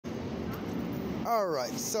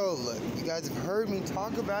Alright, so look, you guys have heard me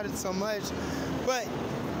talk about it so much, but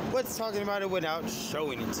what's talking about it without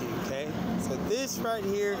showing it to you, okay? So this right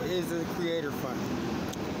here is the creator fund.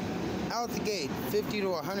 Out the gate, $50 to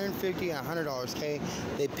 $150 and $100, okay?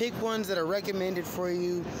 They pick ones that are recommended for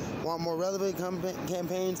you, want more relevant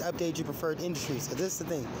campaigns, update your preferred industry. So this is the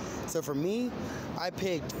thing. So for me, I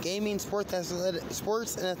picked gaming, sports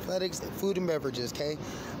and athletics, food and beverages, okay?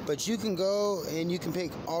 But you can go and you can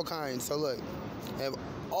pick all kinds. So look, I have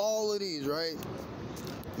all of these, right?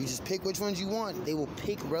 You just pick which ones you want. They will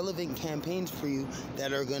pick relevant campaigns for you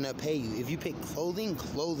that are gonna pay you. If you pick clothing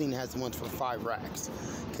has the ones for 5 racks.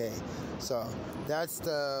 Okay, so that's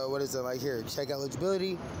the, what is it like here? Check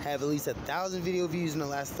eligibility, have at least 1,000 video views in the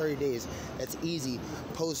last 30 days. That's easy.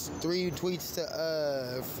 Post 3 tweets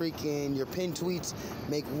to freaking your pinned tweets.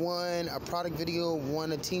 Make 1 a product video,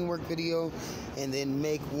 1 a teamwork video, and then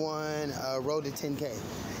make 1 road to 10K.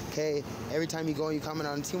 Okay, every time you go and you comment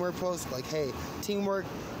on a teamwork post, like, hey, teamwork,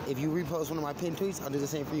 if you repost one of my pinned tweets, I'll do the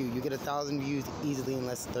same for you. You get 1,000 views easily in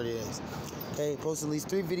less than 30 days. Okay, post at least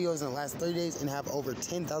 3 videos in the last 30 days and have over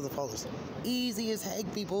 10,000 followers. Easy as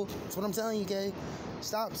heck, people. That's what I'm telling you, okay?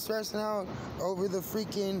 Stop stressing out over the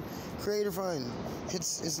freaking creator fund.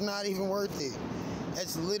 It's not even worth it.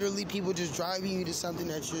 That's literally people just driving you to something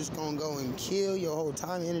that's just gonna go and kill your whole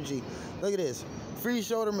time and energy. Look at this. Free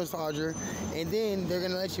shoulder massager, and then they're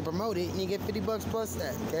gonna let you promote it and you get 50 bucks plus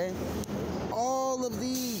that, okay? All of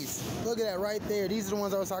these, look at that right there. These are the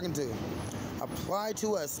ones I was talking to. Apply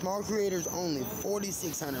to us, small creators only,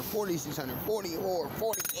 4,600, 4,600, 44,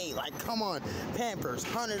 48, like come on. Pampers,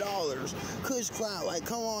 $100, Kush Cloud, like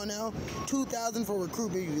come on now. 2,000 for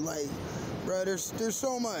Recruit Baby, like, bro, there's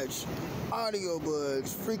so much.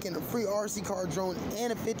 Audiobooks, freaking a free RC car drone,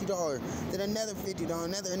 and a $50, then another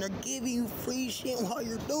 $50, and they're giving you free shit while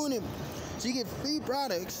you're doing it. So you get free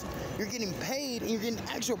products, you're getting paid, and you're getting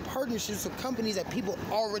actual partnerships with companies that people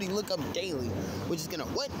already look up daily, which is gonna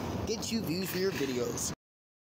what? Get you views for your videos.